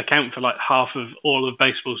probably account for half of all of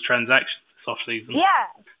baseball's transactions this offseason.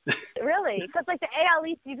 Yeah, really. Because the AL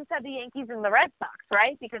East, you just have the Yankees and the Red Sox,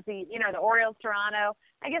 right? Because the Orioles, Toronto,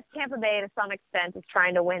 I guess Tampa Bay to some extent is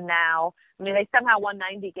trying to win now. I mean, they somehow won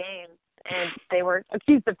 90 games, and they were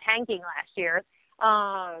accused of tanking last year.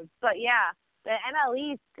 But yeah, the NL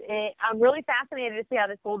East, I'm really fascinated to see how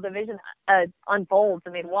this whole division unfolds.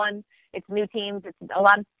 I mean, one, it's new teams. It's a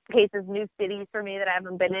lot of cases new cities for me that I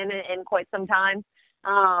haven't been in quite some time.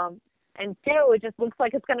 And two, it just looks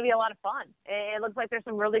like it's going to be a lot of fun. It looks like there's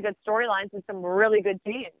some really good storylines and some really good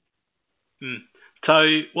teams. So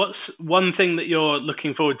what's one thing that you're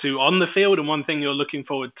looking forward to on the field and one thing you're looking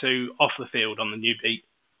forward to off the field on the new beat?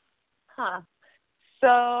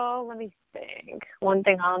 So let me think. One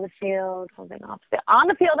thing on the field, one thing off the field. On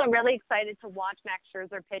the field, I'm really excited to watch Max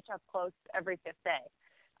Scherzer pitch up close every fifth day.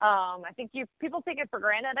 I think people take it for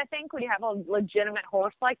granted, I think, when you have a legitimate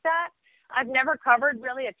horse like that. I've never covered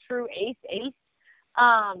really a true ace.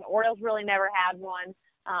 Orioles really never had one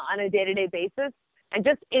on a day-to-day basis. And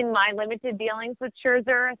just in my limited dealings with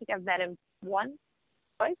Scherzer, I think I've met him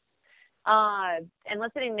twice. And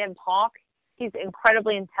listening to him talk, he's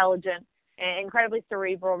incredibly intelligent and incredibly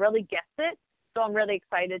cerebral, really gets it. So I'm really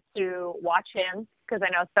excited to watch him because I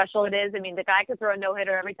know how special it is. I mean, the guy could throw a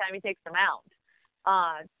no-hitter every time he takes the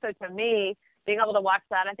mound. So to me, being able to watch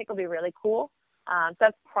that, I think will be really cool. So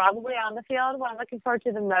that's probably on the field what I'm looking forward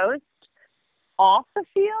to the most. Off the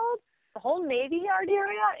field, the whole Navy Yard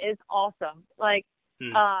area is awesome.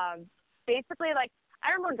 Basically, I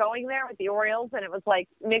remember going there with the Orioles, and it was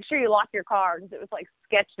make sure you lock your car because it was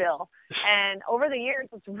Sketchville. And over the years,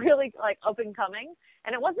 it's really up and coming.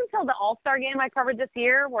 And it wasn't until the All-Star game I covered this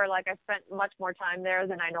year where I spent much more time there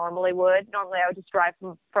than I normally would. Normally, I would just drive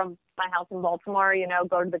from my house in Baltimore,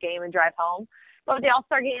 go to the game and drive home. But with the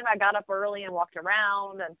All-Star game, I got up early and walked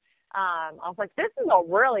around, and I was like, this is a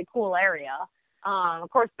really cool area. Of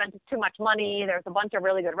course, spent too much money. There's a bunch of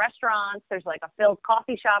really good restaurants. There's a Phil's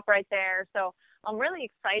coffee shop right there. So I'm really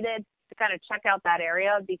excited to kind of check out that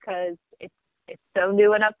area because it's so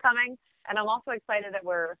new and upcoming. And I'm also excited that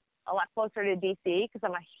we're a lot closer to D.C. because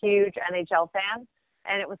I'm a huge NHL fan.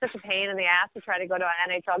 And it was such a pain in the ass to try to go to an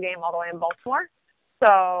NHL game all the way in Baltimore.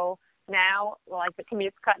 So now, the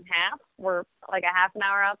commute's cut in half. We're a half an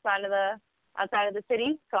hour outside of the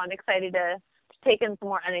city. So I'm excited to take in some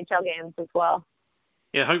more NHL games as well.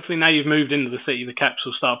 Yeah, hopefully now you've moved into the city, the Caps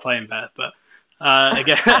will start playing better. But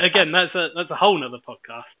again, that's a whole nother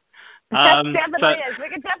podcast. Definitely is. We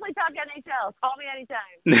can definitely talk NHL. Call me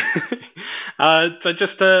anytime. So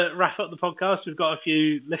just to wrap up the podcast, we've got a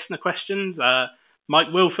few listener questions.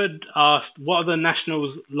 Mike Wilford asked, what are the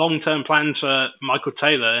Nationals' long-term plans for Michael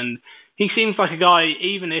Taylor? And he seems like a guy,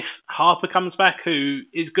 even if Harper comes back, who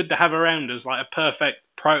is good to have around as a perfect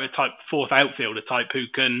prototype fourth outfielder type who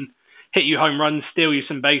can hit you home runs, steal you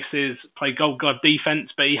some bases, play Gold Glove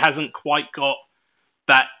defense, but he hasn't quite got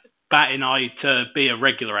that batting eye to be a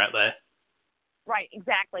regular out there. Right,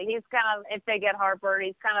 exactly. He's kind of, if they get Harper,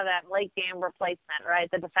 he's kind of that late game replacement, right?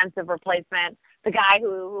 The defensive replacement, the guy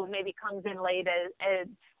who maybe comes in late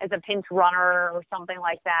as a pinch runner or something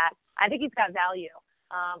like that. I think he's got value.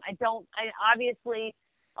 Obviously,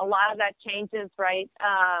 a lot of that changes, right?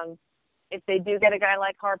 If they do get a guy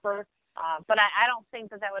like Harper, but I don't think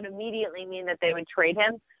that would immediately mean that they would trade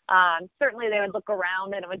him. Certainly they would look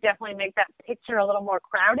around, and it would definitely make that picture a little more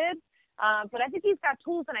crowded. But I think he's got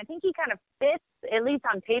tools, and I think he kind of fits, at least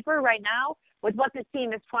on paper right now, with what this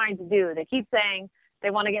team is trying to do. They keep saying they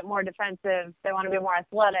want to get more defensive, they want to be more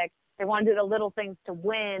athletic, they want to do the little things to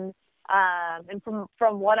win. And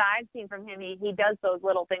from what I've seen from him, he does those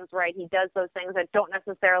little things right. He does those things that don't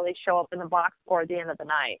necessarily show up in the box score at the end of the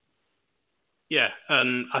night. Yeah,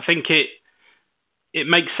 and I think it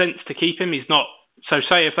makes sense to keep him. He's not. So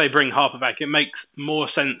say if they bring Harper back, it makes more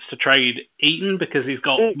sense to trade Eaton because he's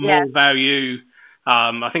got more value.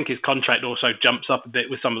 I think his contract also jumps up a bit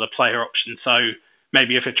with some of the player options. So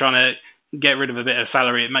maybe if you're trying to get rid of a bit of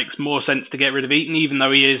salary, it makes more sense to get rid of Eaton, even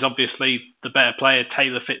though he is obviously the better player.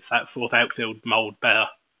 Taylor fits that fourth outfield mold better.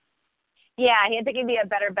 Yeah, I think he'd be a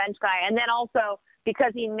better bench guy. And then also,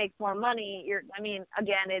 because he makes more money,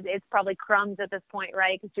 it's probably crumbs at this point,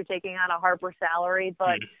 right? Because you're taking on a Harper salary.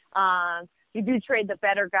 But you do trade the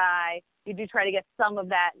better guy. You do try to get some of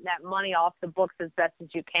that money off the books as best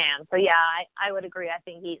as you can. So, yeah, I would agree. I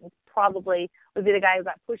think Eaton probably would be the guy who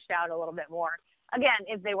got pushed out a little bit more. Again,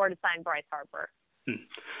 if they were to sign Bryce Harper.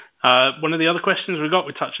 One of the other questions we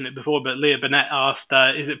touched on it before, but Leah Burnett asked,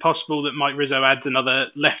 is it possible that Mike Rizzo adds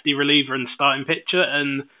another lefty reliever and starting pitcher?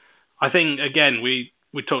 And I think, again, we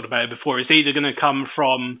talked about it before, it's either going to come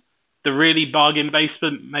from the really bargain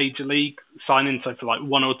basement major league signing, so for like $1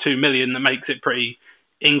 or $2 million that makes it pretty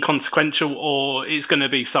inconsequential, or it's going to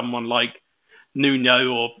be someone like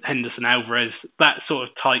Nuno or Henderson Alvarez, that sort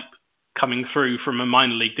of type coming through from a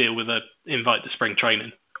minor league deal with a invite to spring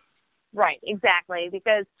training. Right, exactly.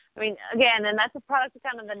 Because, again, and that's a product of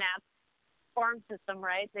kind of the Nats farm system,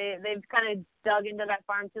 right? They've kind of dug into that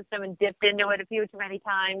farm system and dipped into it a few too many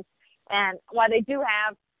times. And while they do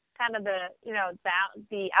have kind of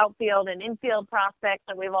the outfield and infield prospects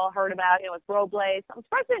that we've all heard about, with Robles. I'm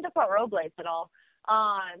surprised they didn't talk about Robles at all,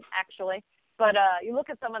 actually. But you look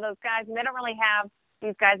at some of those guys, and they don't really have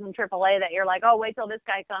these guys in AAA that you're like, oh, wait till this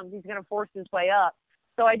guy comes, he's going to force his way up.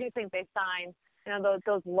 So I do think they sign,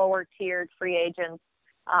 those lower tiered free agents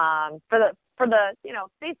for the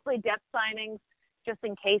basically depth signings, just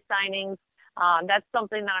in case signings. That's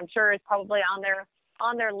something that I'm sure is probably on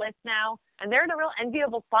their list now. And they're in a real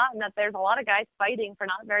enviable spot in that there's a lot of guys fighting for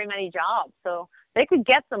not very many jobs. So they could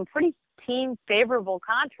get some pretty team favorable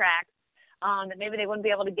contracts that maybe they wouldn't be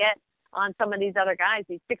able to get on some of these other guys,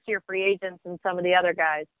 these 6-year free agents and some of the other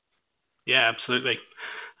guys. Yeah, absolutely.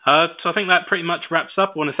 So I think that pretty much wraps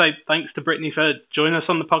up. I want to say thanks to Brittany for joining us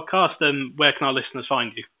on the podcast. And where can our listeners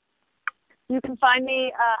find you? You can find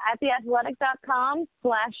me at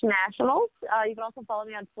theathletic.com/nationals. You can also follow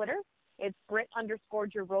me on Twitter. It's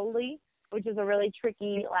Brit_Giroli, which is a really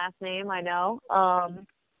tricky last name, I know.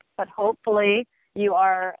 But hopefully you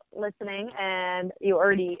are listening and you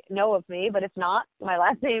already know of me. But if not, my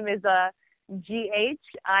last name isGhiroli.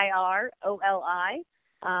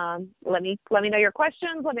 Let me know your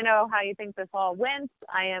questions. Let me know how you think this all went.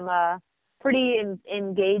 I am pretty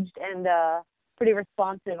engaged and pretty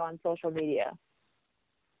responsive on social media.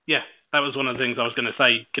 Yeah, that was one of the things I was going to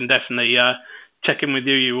say. You can definitely check in with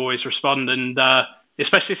you. You always respond, and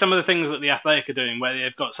especially some of the things that the Athletic are doing, where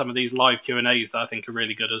they've got some of these live Q&As that I think are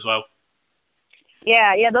really good as well.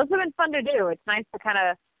 Yeah, those have been fun to do. It's nice to kind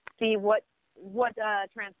of see what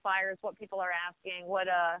transpires, what people are asking, what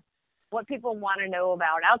people want to know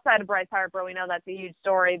about. Outside of Bryce Harper, we know that's a huge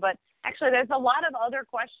story, but actually there's a lot of other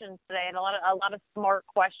questions today and a lot of smart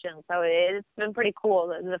questions. So it's been pretty cool.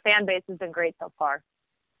 The fan base has been great so far.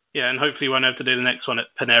 Yeah, and hopefully you won't have to do the next one at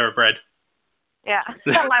Panera Bread. Yeah,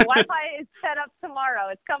 my Wi-Fi is set up tomorrow.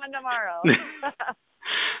 It's coming tomorrow.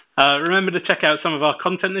 Remember to check out some of our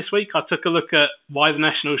content this week. I took a look at why the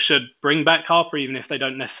Nationals should bring back Harper, even if they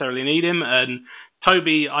don't necessarily need him. And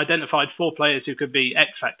Toby identified 4 players who could be X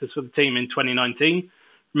factors for the team in 2019.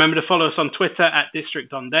 Remember to follow us on Twitter at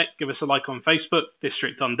District on Deck. Give us a like on Facebook,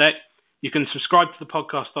 District on Deck. You can subscribe to the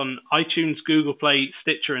podcast on iTunes, Google Play,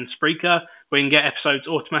 Stitcher, and Spreaker, where you can get episodes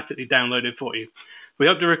automatically downloaded for you. We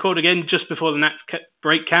hope to record again just before the Nats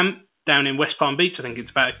break camp down in West Palm Beach. I think it's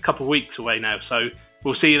about a couple of weeks away now, so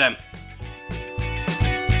we'll see you then.